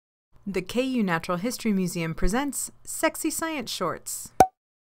The KU Natural History Museum presents Sexy Science Shorts.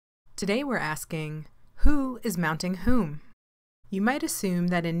 Today we're asking, who is mounting whom? You might assume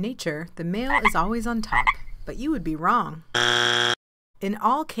that in nature, the male is always on top, but you would be wrong. In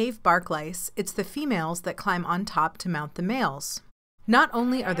all cave bark lice, it's the females that climb on top to mount the males. Not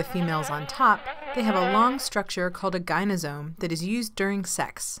only are the females on top, they have a long structure called a gynosome that is used during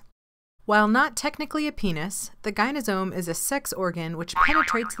sex. While not technically a penis, the gynosome is a sex organ which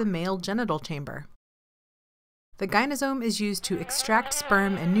penetrates the male genital chamber. The gynosome is used to extract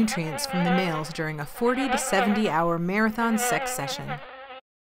sperm and nutrients from the males during a 40 to 70 hour marathon sex session.